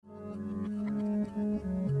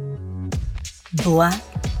Black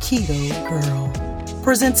Keto Girl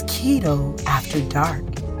presents Keto After Dark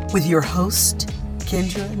with your host,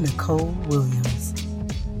 Kendra Nicole Williams.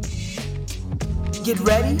 Get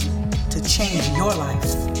ready to change your life.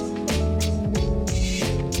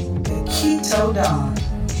 Keto Don.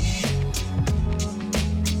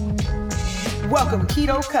 Welcome,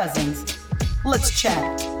 Keto Cousins. Let's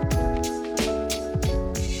chat.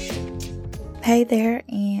 Hey there,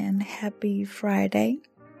 and happy Friday.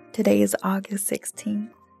 Today is August 16th,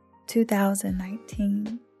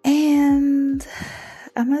 2019. And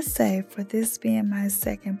I must say, for this being my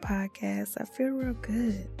second podcast, I feel real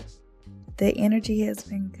good. The energy has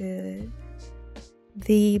been good.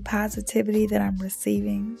 The positivity that I'm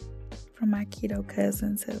receiving from my keto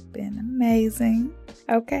cousins have been amazing.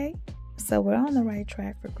 Okay, so we're on the right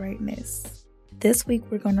track for greatness. This week,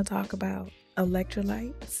 we're going to talk about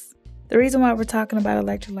electrolytes. The reason why we're talking about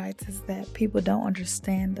electrolytes is that people don't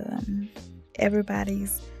understand them.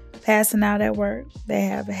 Everybody's passing out at work. They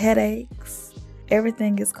have headaches.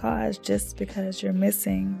 Everything is caused just because you're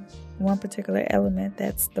missing one particular element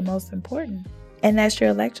that's the most important, and that's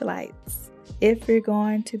your electrolytes. If you're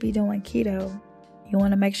going to be doing keto, you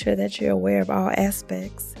want to make sure that you're aware of all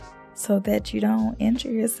aspects so that you don't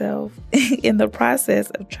injure yourself in the process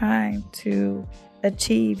of trying to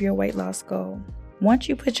achieve your weight loss goal. Once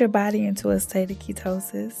you put your body into a state of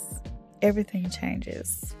ketosis, everything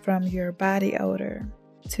changes, from your body odor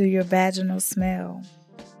to your vaginal smell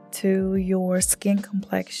to your skin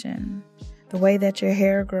complexion, the way that your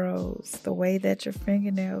hair grows, the way that your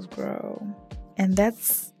fingernails grow. And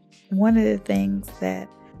that's one of the things that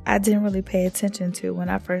I didn't really pay attention to when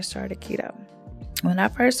I first started keto. When I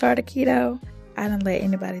first started keto, I didn't let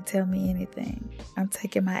anybody tell me anything. I'm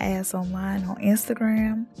taking my ass online on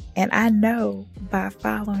Instagram, and I know by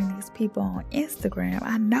following these people on Instagram,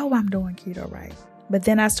 I know I'm doing keto right. But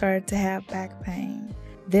then I started to have back pain.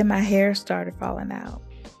 Then my hair started falling out.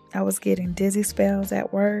 I was getting dizzy spells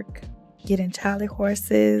at work, getting Charlie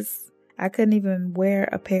horses. I couldn't even wear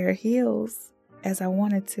a pair of heels as I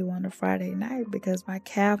wanted to on a Friday night because my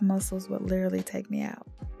calf muscles would literally take me out.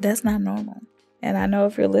 That's not normal. And I know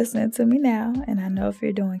if you're listening to me now, and I know if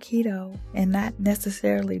you're doing keto and not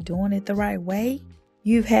necessarily doing it the right way,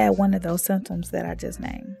 you've had one of those symptoms that I just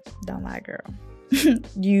named. Don't lie, girl.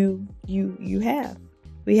 You have.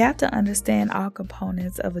 We have to understand all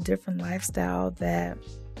components of a different lifestyle that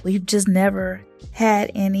we've just never had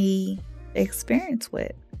any experience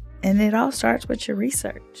with. And it all starts with your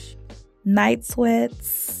research. Night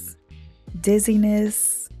sweats,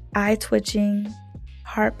 dizziness, eye twitching,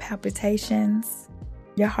 heart palpitations.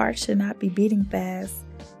 Your heart should not be beating fast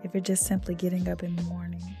if you're just simply getting up in the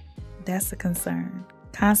morning. That's a concern.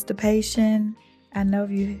 Constipation. I know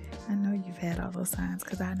you've had all those signs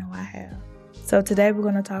because I know I have. So today we're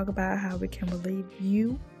going to talk about how we can relieve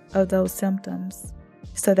you of those symptoms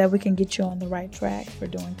so that we can get you on the right track for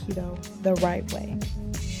doing keto the right way.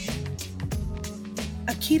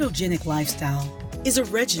 A ketogenic lifestyle is a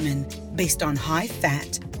regimen based on high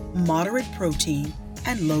fat, moderate protein,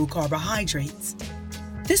 and low carbohydrates.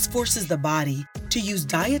 This forces the body to use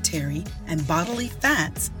dietary and bodily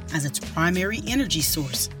fats as its primary energy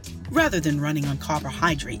source, rather than running on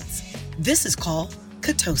carbohydrates. This is called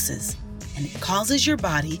ketosis, and it causes your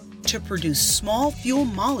body to produce small fuel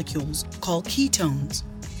molecules called ketones.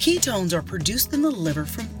 Ketones are produced in the liver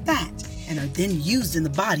from fat and are then used in the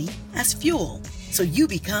body as fuel, so you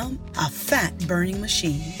become a fat-burning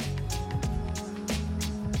machine.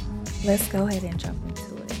 Let's go ahead and jump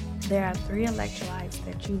into it. There are 3 electrolytes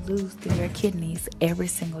that you lose through your kidneys every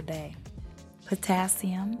single day: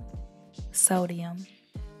 potassium, sodium,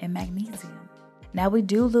 and magnesium. Now, we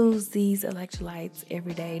do lose these electrolytes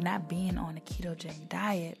every day, not being on a ketogenic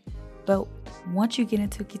diet, but once you get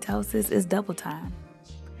into ketosis, it's double time.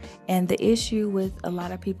 And the issue with a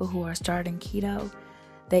lot of people who are starting keto,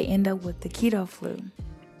 they end up with the keto flu.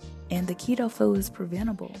 And the keto flu is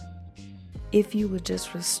preventable if you would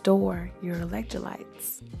just restore your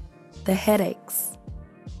electrolytes. The headaches,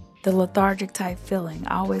 the lethargic type feeling,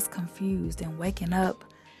 always confused and waking up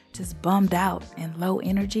just bummed out and low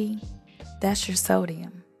energy, that's your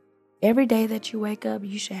sodium. Every day that you wake up,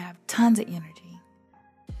 you should have tons of energy.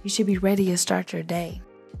 You should be ready to start your day.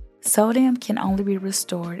 Sodium can only be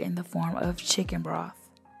restored in the form of chicken broth.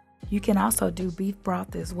 You can also do beef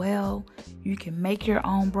broth as well. You can make your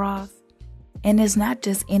own broth. And it's not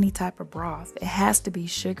just any type of broth. It has to be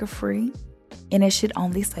sugar-free, and it should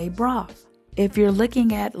only say broth. If you're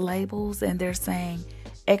looking at labels and they're saying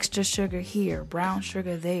extra sugar here, brown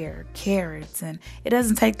sugar there, carrots, and it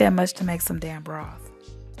doesn't take that much to make some damn broth.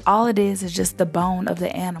 All it is just the bone of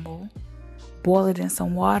the animal. Boil it in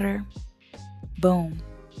some water, Boom.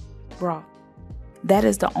 Broth. That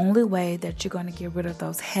is the only way that you're going to get rid of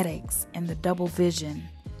those headaches and the double vision,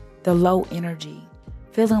 the low energy,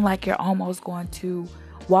 feeling like you're almost going to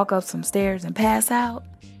walk up some stairs and pass out.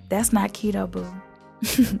 That's not keto, boo.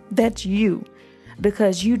 That's you,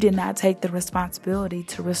 because you did not take the responsibility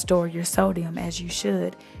to restore your sodium as you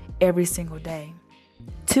should every single day.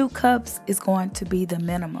 2 cups is going to be the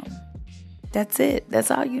minimum. That's it. That's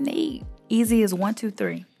all you need. Easy as 1, 2,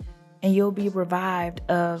 3. And you'll be revived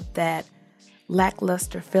of that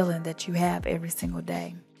lackluster feeling that you have every single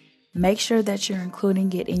day. Make sure that you're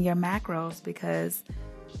including it in your macros, because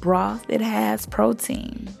broth, it has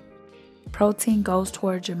protein. Protein goes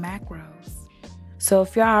towards your macros. So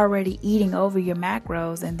if you're already eating over your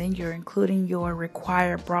macros and then you're including your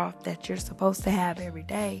required broth that you're supposed to have every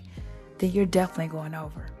day, then you're definitely going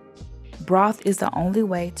over. Broth is the only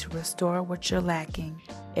way to restore what you're lacking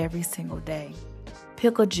every single day.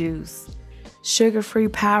 Pickle juice, sugar-free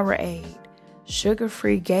Powerade,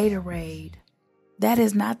 sugar-free Gatorade. That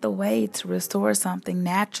is not the way to restore something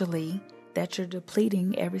naturally that you're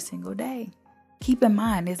depleting every single day. Keep in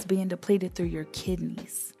mind, it's being depleted through your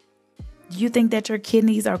kidneys. Do you think that your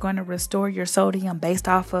kidneys are going to restore your sodium based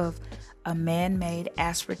off of a man-made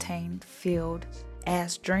aspartame-filled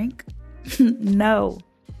ass drink? No.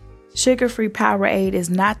 Sugar-free Powerade is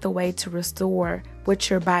not the way to restore what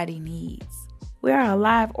your body needs. We are a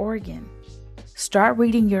live organ. Start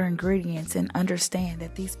reading your ingredients and understand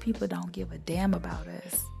that these people don't give a damn about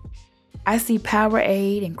us. I see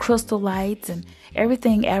Powerade and Crystal Lights and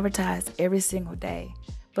everything advertised every single day.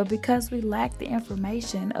 But because we lack the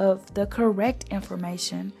information of the correct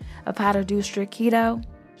information of how to do strict keto,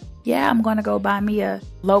 I'm going to go buy me a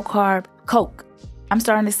low-carb Coke. I'm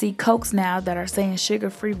starting to see Cokes now that are saying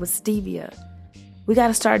sugar-free with stevia. We got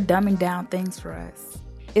to start dumbing down things for us.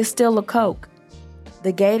 It's still a Coke.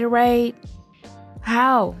 The Gatorade,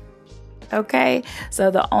 how? Okay, so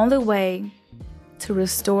the only way to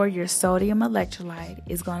restore your sodium electrolyte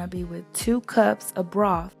is going to be with 2 cups of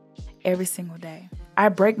broth every single day. I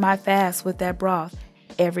break my fast with that broth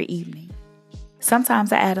every evening.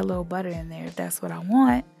 Sometimes I add a little butter in there if that's what I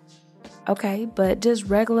want. Okay, but just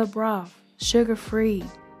regular broth, sugar-free,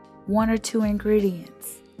 1 or 2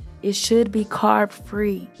 ingredients. It should be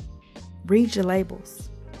carb-free. Read your labels.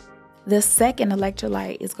 The second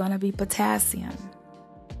electrolyte is going to be potassium.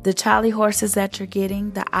 The Charlie horses that you're getting,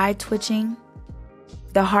 the eye twitching,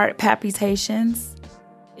 the heart palpitations.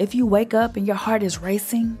 If you wake up and your heart is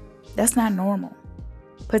racing, that's not normal.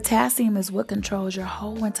 Potassium is what controls your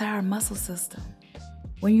whole entire muscle system.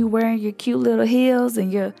 When you're wearing your cute little heels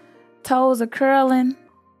and your toes are curling,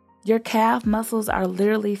 your calf muscles are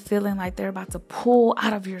literally feeling like they're about to pull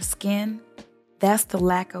out of your skin. That's the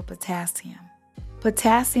lack of potassium.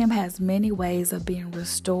 Potassium has many ways of being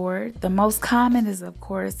restored. The most common is, of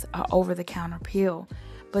course, an over-the-counter pill,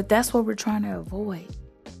 but that's what we're trying to avoid.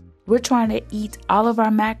 We're trying to eat all of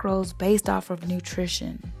our macros based off of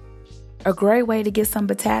nutrition. A great way to get some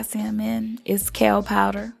potassium in is kale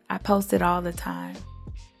powder. I post it all the time.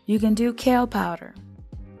 You can do kale powder.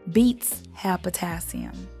 Beets have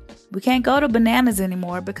potassium. We can't go to bananas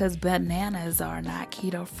anymore because bananas are not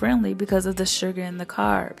keto friendly because of the sugar and the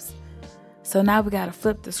carbs. So now we got to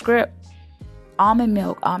flip the script. Almond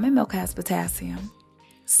milk. Almond milk has potassium.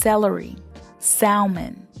 Celery,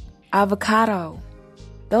 salmon, avocado.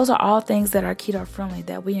 Those are all things that are keto friendly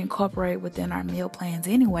that we incorporate within our meal plans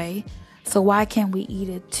anyway. So why can't we eat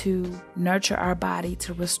it to nurture our body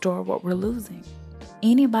to restore what we're losing?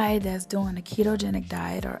 Anybody that's doing a ketogenic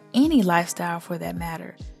diet or any lifestyle for that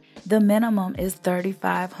matter, the minimum is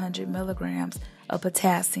 3,500 milligrams of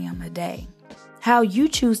potassium a day. How you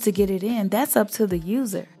choose to get it in, that's up to the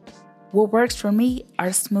user. What works for me are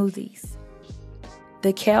smoothies.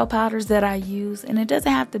 The kale powders that I use, and it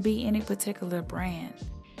doesn't have to be any particular brand.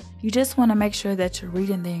 You just want to make sure that you're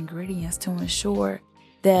reading the ingredients to ensure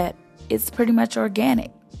that it's pretty much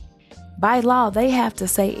organic. By law, they have to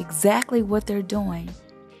say exactly what they're doing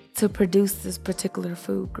to produce this particular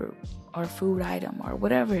food group or food item or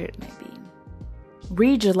whatever it may be.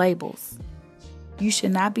 Read your labels. You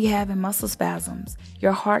should not be having muscle spasms.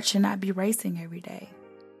 Your heart should not be racing every day.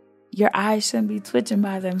 Your eyes shouldn't be twitching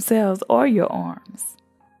by themselves or your arms.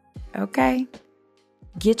 Okay?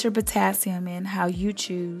 Get your potassium in how you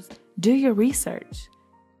choose. Do your research.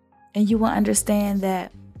 And you will understand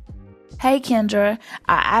that, hey, Kendra,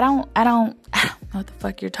 I don't know what the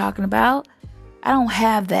fuck you're talking about. I don't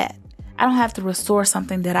have that. I don't have to restore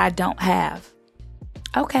something that I don't have.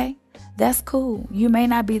 Okay, that's cool. You may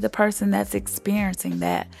not be the person that's experiencing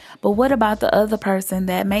that. But what about the other person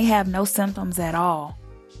that may have no symptoms at all?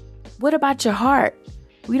 What about your heart?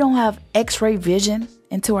 We don't have x-ray vision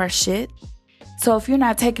into our shit. So if you're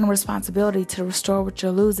not taking responsibility to restore what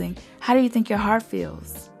you're losing, how do you think your heart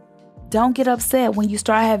feels? Don't get upset when you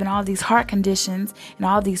start having all these heart conditions and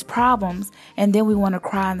all these problems, and then we want to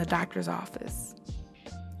cry in the doctor's office.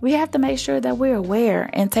 We have to make sure that we're aware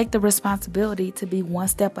and take the responsibility to be one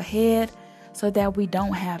step ahead so that we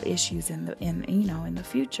don't have issues in the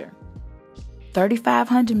future.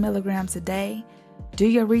 3,500 milligrams a day. Do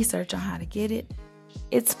your research on how to get it.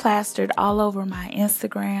 It's plastered all over my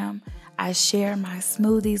Instagram. I share my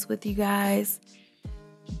smoothies with you guys.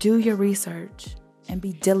 Do your research and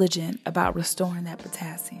be diligent about restoring that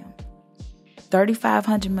potassium.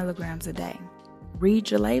 3,500 milligrams a day.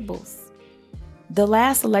 Read your labels. The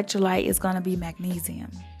last electrolyte is going to be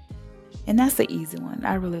magnesium. And that's the easy one.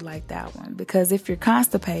 I really like that one because if you're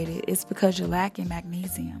constipated, it's because you're lacking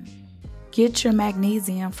magnesium. Get your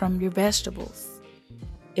magnesium from your vegetables.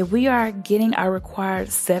 If we are getting our required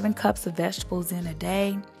 7 cups of vegetables in a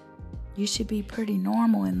day, you should be pretty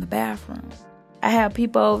normal in the bathroom. I have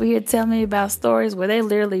people over here tell me about stories where they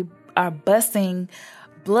literally are busting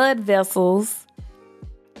blood vessels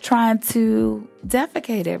trying to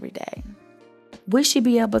defecate every day. We should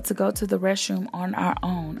be able to go to the restroom on our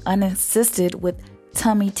own, unassisted with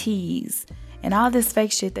tummy teas and all this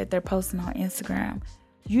fake shit that they're posting on Instagram.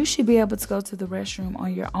 You should be able to go to the restroom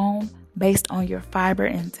on your own based on your fiber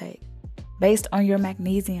intake, based on your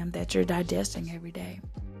magnesium that you're digesting every day.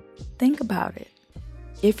 Think about it.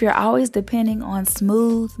 If you're always depending on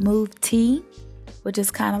smooth tea, which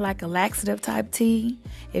is kind of like a laxative type tea,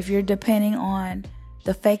 if you're depending on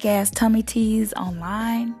the fake ass tummy teas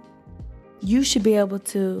online, you should be able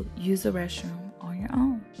to use the restroom on your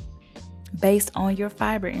own based on your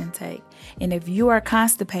fiber intake. And if you are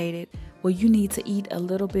constipated, well, you need to eat a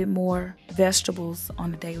little bit more vegetables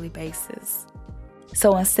on a daily basis.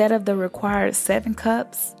 So instead of the required 7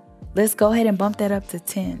 cups, let's go ahead and bump that up to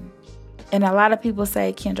 10. And a lot of people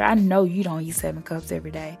say, Kendra, I know you don't eat 7 cups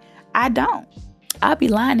every day. I don't. I'd be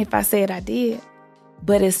lying if I said I did.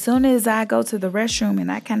 But as soon as I go to the restroom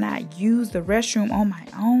and I cannot use the restroom on my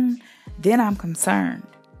own, then I'm concerned.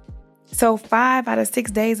 So 5 out of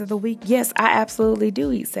 6 days of the week, yes, I absolutely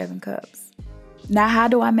do eat 7 cups. Now, how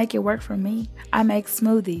do I make it work for me? I make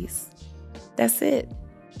smoothies. That's it.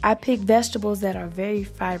 I pick vegetables that are very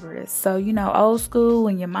fibrous. So, old school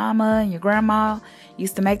when your mama and your grandma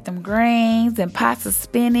used to make them greens and pots of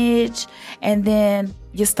spinach and then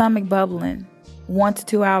your stomach bubbling 1 to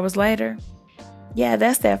 2 hours later. Yeah,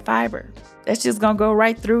 that's that fiber. That's just going to go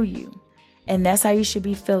right through you. And that's how you should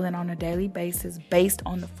be feeling on a daily basis based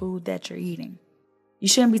on the food that you're eating. You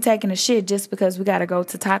shouldn't be taking a shit just because we got to go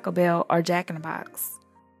to Taco Bell or Jack in the Box.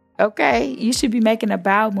 Okay, you should be making a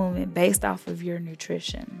bowel movement based off of your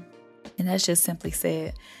nutrition. And that's just simply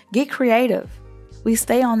said. Get creative. We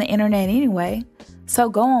stay on the internet anyway. So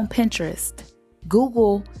go on Pinterest.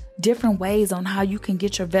 Google different ways on how you can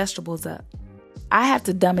get your vegetables up. I have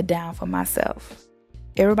to dumb it down for myself.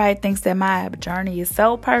 Everybody thinks that my journey is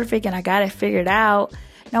so perfect and I got it figured out.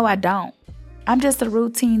 No, I don't. I'm just a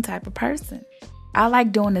routine type of person. I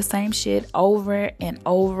like doing the same shit over and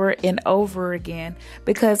over and over again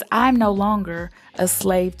because I'm no longer a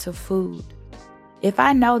slave to food. If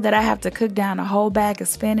I know that I have to cook down a whole bag of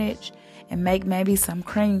spinach and make maybe some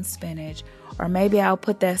cream spinach, or maybe I'll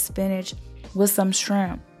put that spinach with some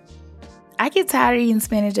shrimp. I get tired of eating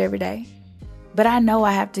spinach every day, but I know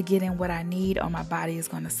I have to get in what I need or my body is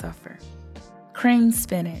going to suffer. Cream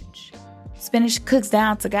spinach. Spinach cooks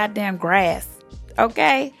down to goddamn grass.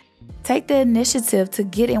 Okay? Take the initiative to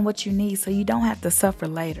get in what you need so you don't have to suffer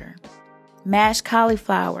later. Mashed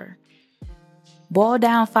cauliflower. Boil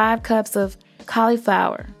down 5 cups of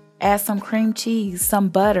cauliflower. Add some cream cheese, some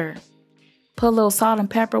butter. Put a little salt and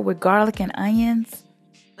pepper with garlic and onions.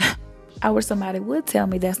 I wish somebody would tell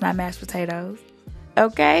me that's not mashed potatoes.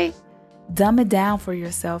 Okay? Dumb it down for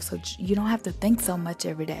yourself so you don't have to think so much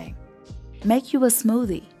every day. Make you a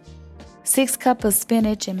smoothie. 6 cups of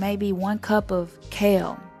spinach and maybe 1 cup of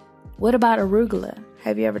kale. What about arugula?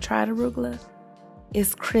 Have you ever tried arugula?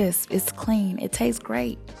 It's crisp, it's clean, it tastes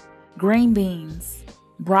great. Green beans,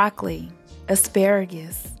 broccoli,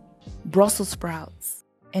 asparagus, Brussels sprouts.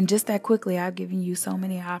 And just that quickly, I've given you so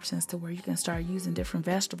many options to where you can start using different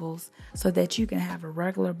vegetables so that you can have a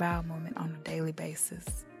regular bowel movement on a daily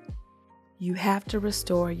basis. You have to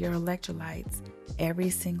restore your electrolytes every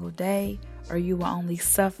single day or you will only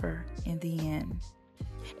suffer in the end.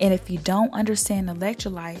 And if you don't understand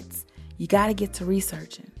electrolytes, you got to get to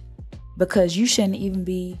researching because you shouldn't even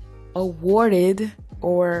be awarded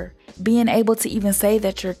or being able to even say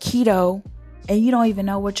that you're keto and you don't even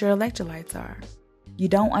know what your electrolytes are. You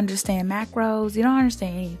don't understand macros. You don't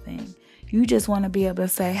understand anything. You just want to be able to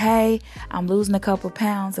say, hey, I'm losing a couple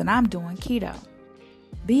pounds and I'm doing keto.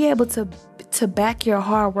 Be able to back your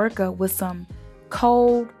hard work up with some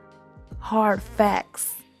cold, hard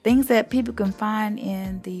facts. Things that people can find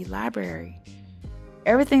in the library.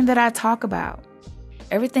 Everything that I talk about,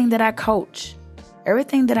 everything that I coach,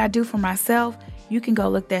 everything that I do for myself, you can go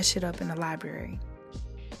look that shit up in the library.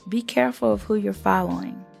 Be careful of who you're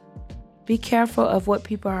following. Be careful of what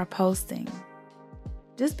people are posting.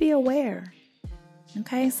 Just be aware.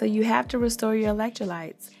 Okay, so you have to restore your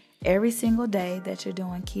electrolytes every single day that you're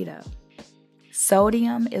doing keto.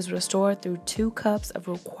 Sodium is restored through 2 cups of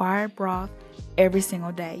required broth every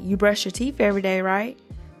single day. You brush your teeth every day, right?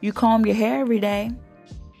 You comb your hair every day.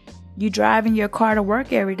 You drive in your car to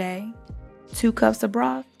work every day. 2 cups of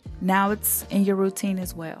broth. Now it's in your routine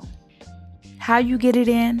as well. How you get it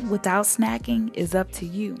in without snacking is up to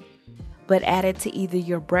you. But add it to either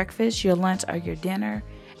your breakfast, your lunch, or your dinner,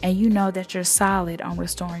 and you know that you're solid on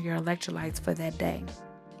restoring your electrolytes for that day.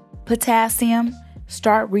 Potassium,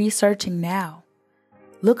 start researching now.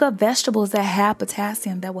 Look up vegetables that have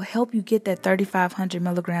potassium that will help you get that 3,500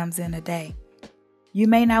 milligrams in a day. You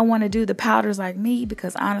may not want to do the powders like me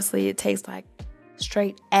because honestly, it tastes like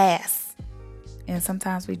straight ass. And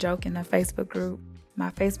sometimes we joke in the Facebook group.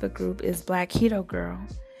 My Facebook group is Black Keto Girl.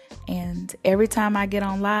 And every time I get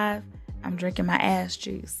on live, I'm drinking my ass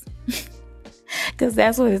juice. Because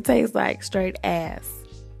that's what it tastes like, straight ass.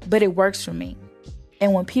 But it works for me.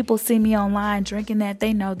 And when people see me online drinking that,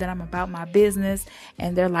 they know that I'm about my business.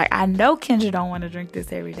 And they're like, I know Kendra don't want to drink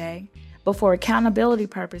this every day. But for accountability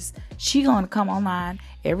purpose, she going to come online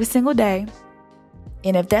every single day.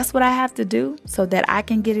 And if that's what I have to do so that I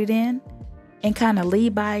can get it in and kind of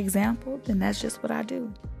lead by example, then that's just what I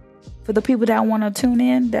do. For the people that want to tune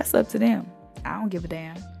in, that's up to them. I don't give a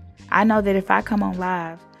damn. I know that if I come on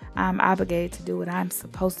live, I'm obligated to do what I'm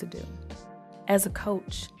supposed to do. As a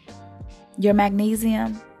coach, your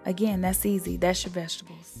magnesium, again, that's easy. That's your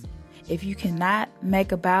vegetables. If you cannot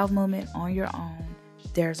make a bowel movement on your own,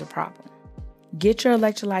 there's a problem. Get your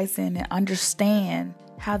electrolytes in and understand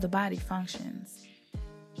how the body functions.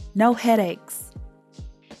 No headaches,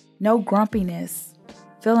 no grumpiness,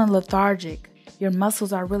 feeling lethargic. Your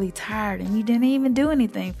muscles are really tired and you didn't even do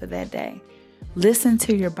anything for that day. Listen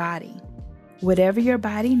to your body. Whatever your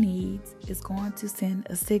body needs is going to send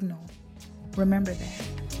a signal. Remember that.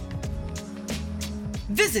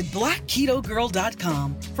 Visit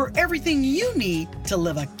blackketogirl.com for everything you need to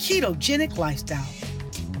live a ketogenic lifestyle.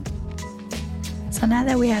 So now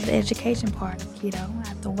that we have the education part of keto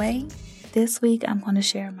out the way, this week I'm going to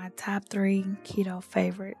share my top 3 keto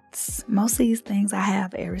favorites. Most of these things I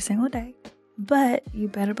have every single day, but you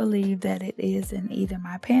better believe that it is in either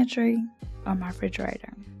my pantry or my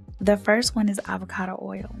refrigerator. The first one is avocado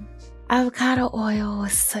oil. Avocado oil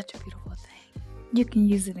is such a beautiful thing. You can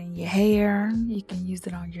use it in your hair. You can use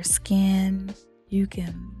it on your skin. You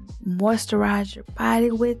can moisturize your body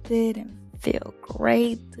with it and feel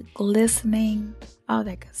great, glistening, all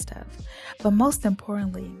that good stuff. But most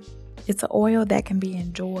importantly, it's an oil that can be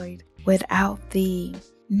enjoyed without the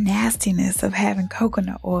nastiness of having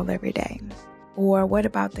coconut oil every day. Or what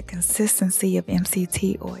about the consistency of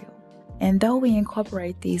MCT oil? And though we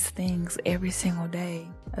incorporate these things every single day,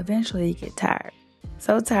 eventually you get tired.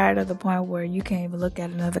 So tired to the point where you can't even look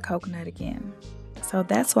at another coconut again. So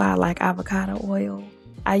that's why I like avocado oil.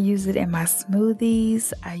 I use it in my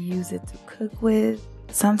smoothies. I use it to cook with.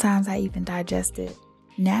 Sometimes I even digest it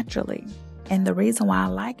naturally. And the reason why I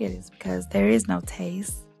like it is because there is no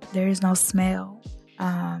taste. There is no smell.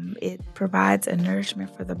 It provides a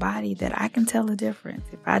nourishment for the body that I can tell the difference.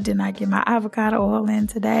 If I did not get my avocado oil in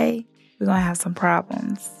today, we're going to have some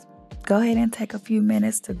problems. Go ahead and take a few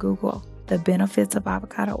minutes to Google the benefits of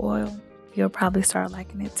avocado oil. You'll probably start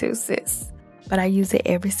liking it too, sis. But I use it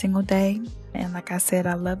every single day. And like I said,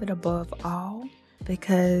 I love it above all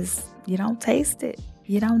because you don't taste it.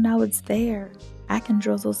 You don't know it's there. I can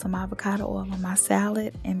drizzle some avocado oil on my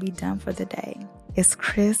salad and be done for the day. It's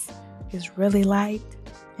crisp, it's really light,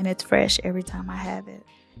 and it's fresh every time I have it.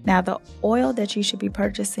 Now, the oil that you should be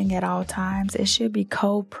purchasing at all times, it should be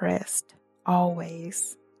cold pressed,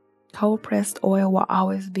 always. Cold pressed oil will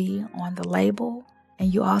always be on the label,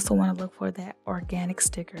 and you also want to look for that organic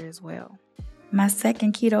sticker as well. My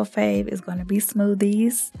second keto fave is going to be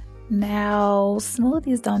smoothies. Now,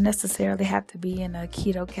 smoothies don't necessarily have to be in a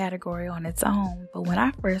keto category on its own, but when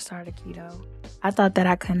I first started keto, I thought that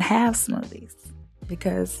I couldn't have smoothies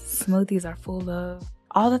because smoothies are full of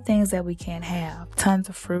all the things that we can't have. Tons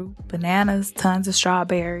of fruit, bananas, tons of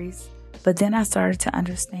strawberries. But then I started to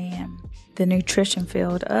understand the nutrition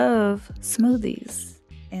field of smoothies.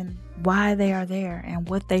 and why they are there and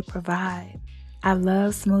what they provide. I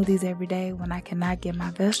love smoothies every day when I cannot get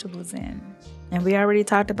my vegetables in. And we already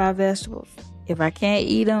talked about vegetables. If I can't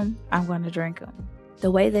eat them, I'm going to drink them. The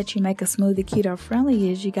way that you make a smoothie keto friendly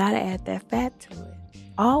is you got to add that fat to it,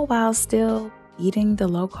 all while still eating the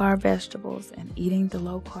low carb vegetables and eating the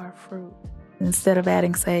low carb fruit. Instead of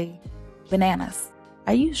adding, say, bananas,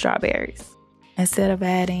 I use strawberries. Instead of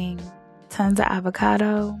adding tons of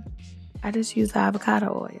avocado, I just use avocado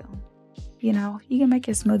oil. You know, you can make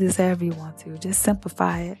your smoothies however you want to. Just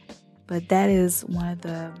simplify it. But that is one of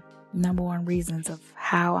the number one reasons of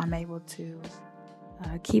how I'm able to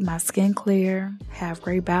keep my skin clear, have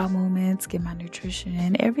great bowel movements, get my nutrition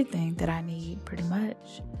and everything that I need pretty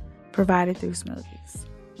much provided through smoothies.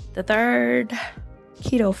 The third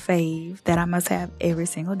keto fave that I must have every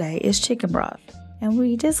single day is chicken broth. And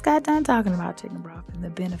we just got done talking about chicken broth and the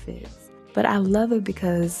benefits. But I love it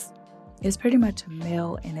because it's pretty much a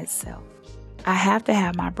meal in itself. I have to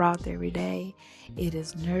have my broth every day. It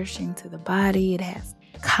is nourishing to the body. It has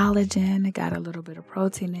collagen. It got a little bit of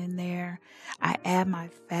protein in there. I add my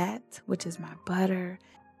fat, which is my butter.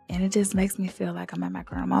 And it just makes me feel like I'm at my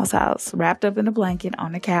grandma's house, wrapped up in a blanket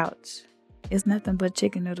on the couch. It's nothing but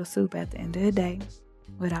chicken noodle soup at the end of the day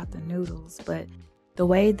without the noodles. But the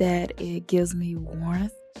way that it gives me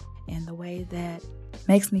warmth and the way that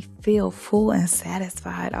makes me feel full and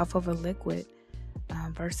satisfied off of a liquid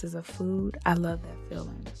versus a food, I love that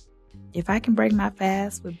feeling. If I can break my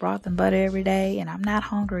fast with broth and butter every day and I'm not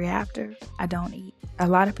hungry after, I don't eat. A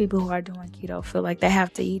lot of people who are doing keto feel like they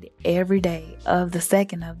have to eat every day of the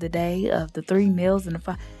second of the day of the 3 meals and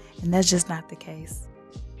and that's just not the case.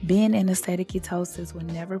 Being in a state of ketosis will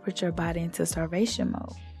never put your body into starvation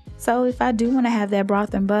mode. So if I do want to have that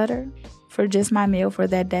broth and butter for just my meal for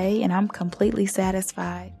that day and I'm completely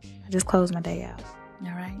satisfied, I just close my day out.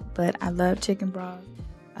 All right. But I love chicken broth.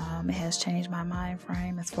 It has changed my mind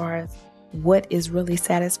frame as far as what is really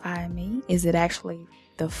satisfying me. Is it actually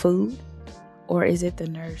the food or is it the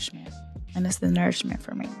nourishment? And it's the nourishment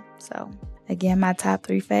for me. So again, my top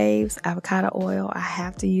 3 faves: avocado oil, I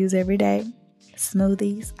have to use every day.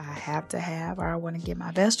 Smoothies, I have to have, or I want to get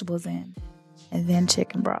my vegetables in. And then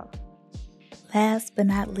chicken broth. Last but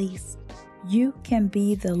not least, you can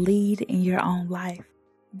be the lead in your own life.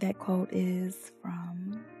 That quote is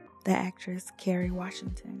from the actress Kerry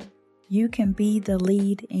Washington. You can be the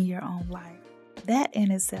lead in your own life. That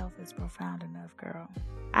in itself is profound enough, girl.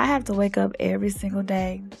 I have to wake up every single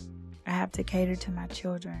day. I have to cater to my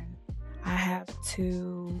children. I have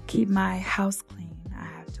to keep my house clean. I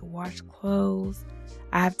have to wash clothes.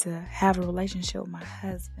 I have to have a relationship with my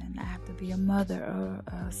husband. I have to be a mother or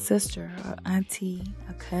a sister or auntie,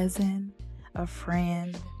 a cousin, a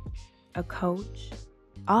friend, a coach.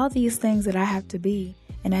 All these things that I have to be.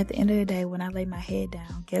 And at the end of the day, when I lay my head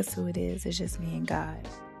down, guess who it is? It's just me and God.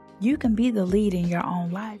 You can be the lead in your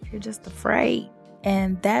own life. You're just afraid.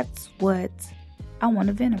 And that's what I want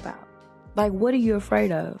to vent about. Like, what are you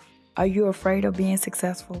afraid of? Are you afraid of being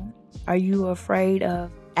successful? Are you afraid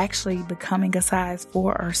of actually becoming a size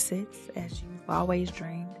 4 or 6 as you've always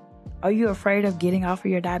dreamed? Are you afraid of getting off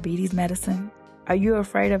of your diabetes medicine? Are you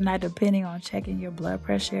afraid of not depending on checking your blood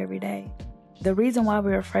pressure every day? The reason why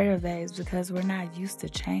we're afraid of that is because we're not used to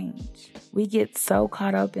change. We get so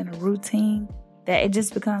caught up in a routine that it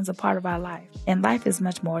just becomes a part of our life. And life is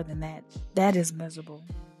much more than that. That is miserable.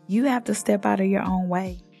 You have to step out of your own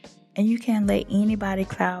way. And you can't let anybody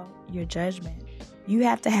cloud your judgment. You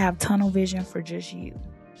have to have tunnel vision for just you.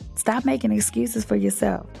 Stop making excuses for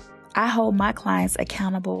yourself. I hold my clients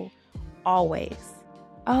accountable always.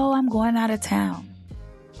 Oh, I'm going out of town.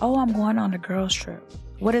 Oh, I'm going on a girls' trip.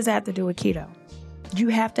 What does that have to do with keto? You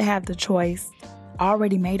have to have the choice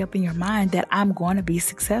already made up in your mind that I'm going to be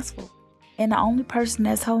successful. And the only person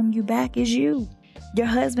that's holding you back is you. Your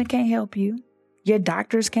husband can't help you. Your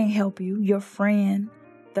doctors can't help you. Your friend,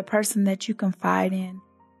 the person that you confide in,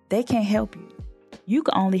 they can't help you. You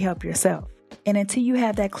can only help yourself. And until you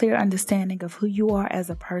have that clear understanding of who you are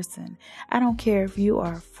as a person, I don't care if you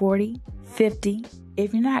are 40, 50,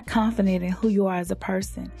 if you're not confident in who you are as a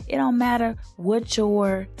person, it don't matter what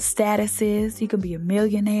your status is. You can be a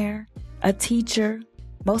millionaire, a teacher.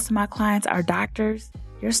 Most of my clients are doctors.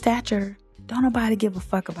 Your stature, don't nobody give a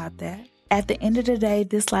fuck about that. At the end of the day,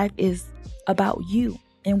 this life is about you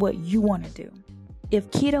and what you want to do.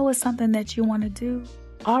 If keto is something that you want to do,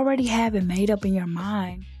 already have it made up in your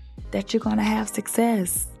mind that you're going to have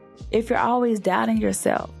success. If you're always doubting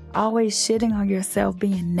yourself, always shitting on yourself,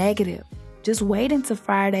 being negative, just wait until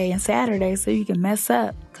Friday and Saturday so you can mess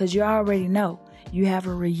up, because you already know you have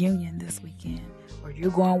a reunion this weekend or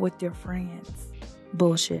you're going with your friends.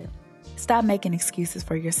 Bullshit. Stop making excuses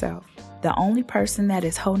for yourself. The only person that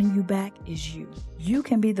is holding you back is you. You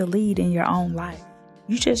can be the lead in your own life.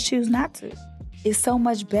 You just choose not to. It's so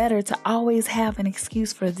much better to always have an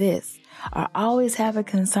excuse for this or always have a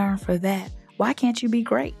concern for that. Why can't you be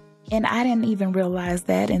great? And I didn't even realize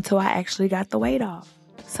that until I actually got the weight off.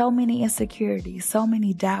 So many insecurities, so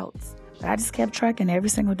many doubts. But I just kept trucking every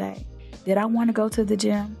single day. Did I want to go to the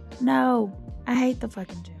gym? No, I hate the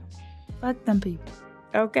fucking gym. Fuck them people.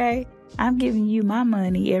 Okay? I'm giving you my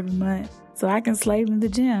money every month so I can slave in the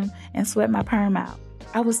gym and sweat my perm out.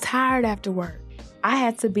 I was tired after work. I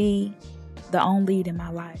had to be the only lead in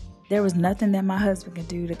my life. There was nothing that my husband could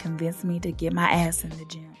do to convince me to get my ass in the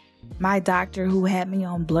gym. My doctor who had me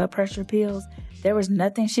on blood pressure pills, there was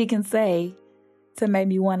nothing she can say to make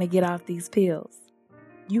me want to get off these pills.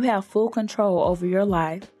 You have full control over your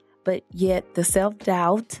life, but yet the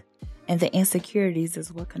self-doubt and the insecurities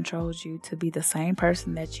is what controls you to be the same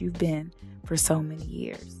person that you've been for so many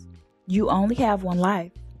years. You only have one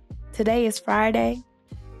life. Today is Friday.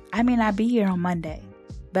 I may not be here on Monday,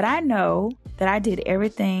 but I know that I did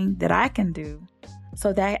everything that I can do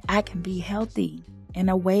so that I can be healthy and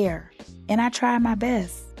aware. And I tried my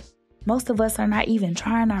best. Most of us are not even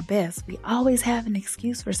trying our best. We always have an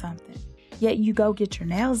excuse for something. Yet you go get your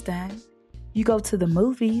nails done. You go to the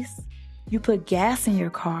movies. You put gas in your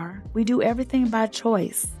car. We do everything by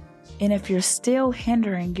choice. And if you're still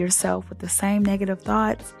hindering yourself with the same negative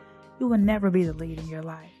thoughts, you will never be the lead in your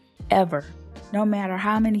life. Ever. No matter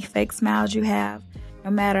how many fake smiles you have,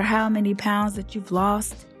 no matter how many pounds that you've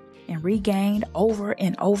lost and regained over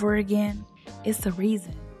and over again, it's the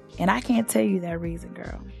reason. And I can't tell you that reason,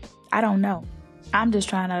 girl. I don't know. I'm just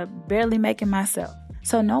trying to barely make it myself.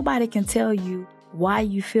 So nobody can tell you why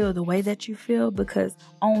you feel the way that you feel because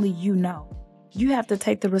only you know. You have to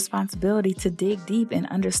take the responsibility to dig deep and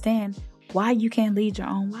understand why you can't lead your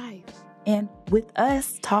own life. And with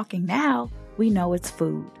us talking now, we know it's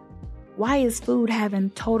food. Why is food having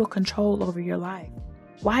total control over your life?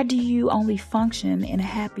 Why do you only function in a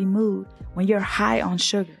happy mood when you're high on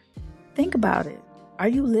sugar? Think about it. Are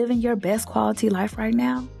you living your best quality life right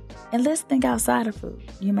now? And let's think outside of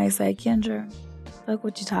food. You may say, Kendra, fuck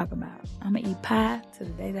what you talking about. I'm going to eat pie to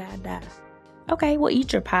the day that I die. Okay, well,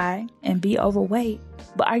 eat your pie and be overweight,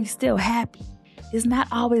 but are you still happy? It's not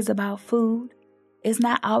always about food. It's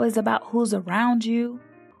not always about who's around you.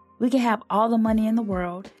 We can have all the money in the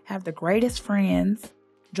world, have the greatest friends,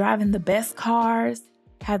 driving the best cars,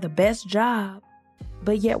 have the best job,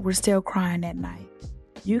 but yet we're still crying at night.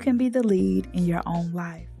 You can be the lead in your own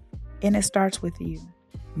life, and it starts with you.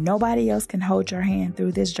 Nobody else can hold your hand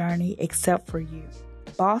through this journey except for you.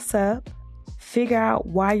 Boss up, figure out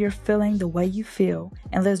why you're feeling the way you feel,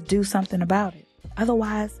 and let's do something about it.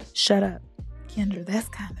 Otherwise, shut up. Kendra, that's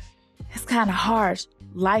kind of harsh.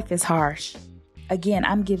 Life is harsh. Again,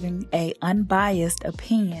 I'm giving an unbiased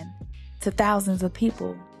opinion to thousands of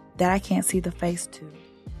people that I can't see the face to.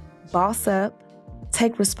 Boss up,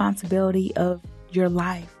 take responsibility of your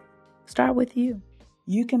life. Start with you.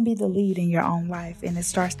 You can be the lead in your own life, and it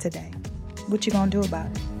starts today. What you gonna do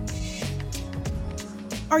about it?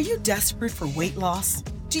 Are you desperate for weight loss?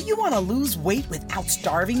 Do you want to lose weight without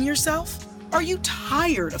starving yourself? Are you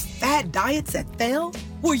tired of fad diets that fail?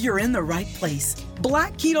 Well, you're in the right place.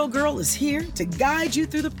 Black Keto Girl is here to guide you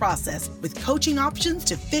through the process with coaching options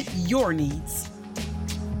to fit your needs.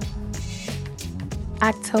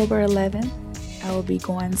 October 11th, I will be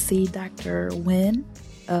going to see Dr. Wynn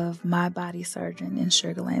of My Body Surgeon in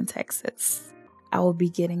Sugar Land, Texas. I will be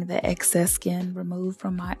getting the excess skin removed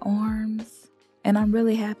from my arms, and I'm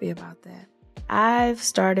really happy about that. I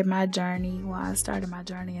started my journey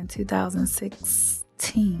in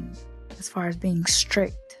 2016 as far as being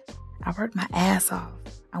strict. I worked my ass off.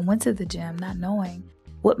 I went to the gym not knowing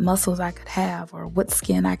what muscles I could have or what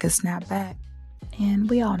skin I could snap back. And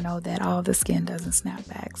we all know that all the skin doesn't snap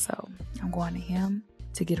back, so I'm going to him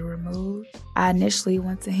to get it removed. I initially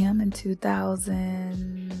went to him in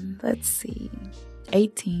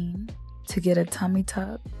 2018 to get a tummy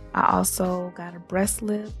tuck. I also got a breast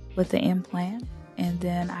lift with the implant, and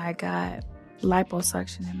then I got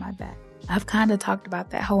liposuction in my back. I've kind of talked about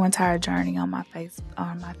that whole entire journey on my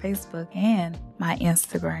Facebook and my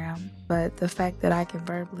Instagram, but the fact that I can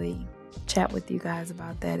verbally chat with you guys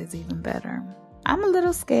about that is even better. I'm a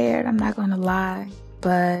little scared, I'm not going to lie,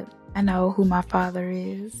 but I know who my father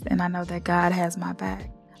is, and I know that God has my back.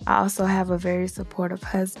 I also have a very supportive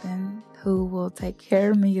husband who will take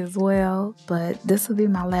care of me as well, but this will be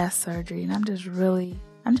my last surgery, and I'm just ready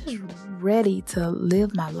to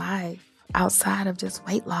live my life outside of just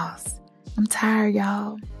weight loss. I'm tired,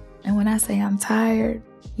 y'all. And when I say I'm tired,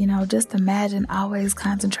 Just imagine always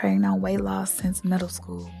concentrating on weight loss since middle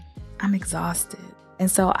school. I'm exhausted. And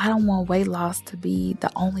so I don't want weight loss to be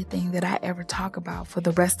the only thing that I ever talk about for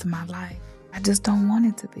the rest of my life. I just don't want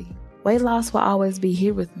it to be. Weight loss will always be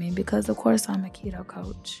here with me because, of course, I'm a keto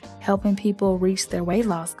coach, helping people reach their weight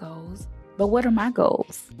loss goals. But what are my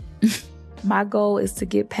goals? My goal is to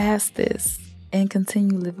get past this and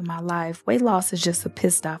continue living my life. Weight loss is just a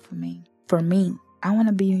pit stop for me. I want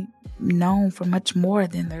to be known for much more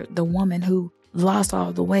than the woman who lost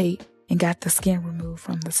all the weight and got the skin removed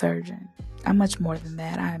from the surgeon. I'm much more than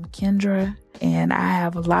that. I am Kendra, and I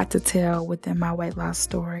have a lot to tell within my weight loss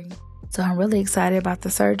story. So I'm really excited about the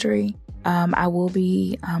surgery. I will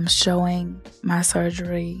be showing my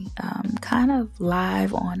surgery kind of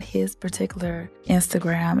live on his particular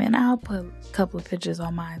Instagram, and I'll put a couple of pictures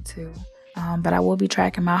on mine too. But I will be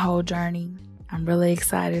tracking my whole journey. I'm really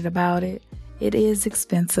excited about it. It is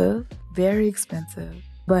expensive, very expensive,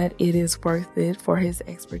 but it is worth it for his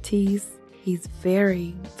expertise. He's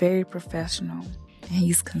very, very professional, and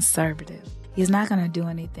he's conservative. He's not going to do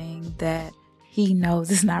anything that he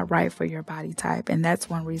knows is not right for your body type, and that's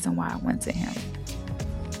one reason why I went to him.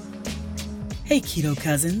 Hey, Keto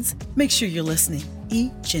Cousins, make sure you're listening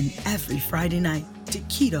each and every Friday night to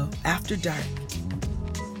Keto After Dark.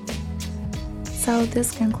 So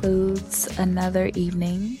this concludes another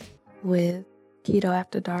evening with Keto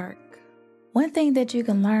After Dark. One thing that you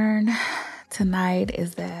can learn tonight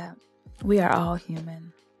is that we are all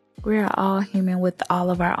human. We are all human with all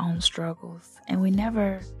of our own struggles, and we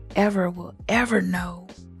never, ever will ever know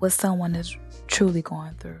what someone is truly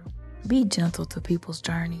going through. Be gentle to people's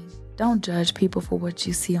journey. Don't judge people for what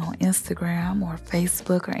you see on Instagram or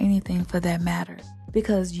Facebook or anything for that matter,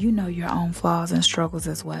 because you know your own flaws and struggles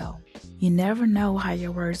as well. You never know how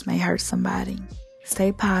your words may hurt somebody.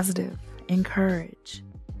 Stay positive, encourage.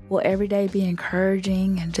 Will every day be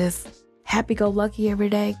encouraging and just happy-go-lucky every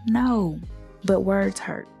day? No, but words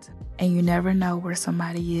hurt. And you never know where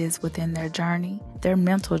somebody is within their journey, their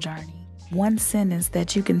mental journey. One sentence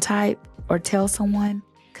that you can type or tell someone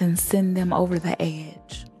can send them over the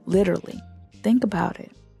edge. Literally. Think about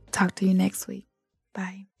it. Talk to you next week.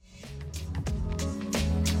 Bye.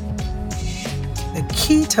 The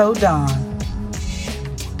Keto Don.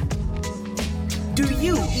 Do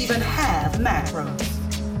you even have macros?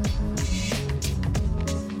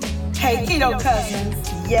 Hey, Keto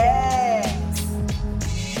Cousins, yes!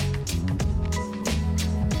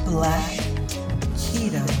 Black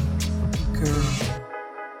Keto Girl.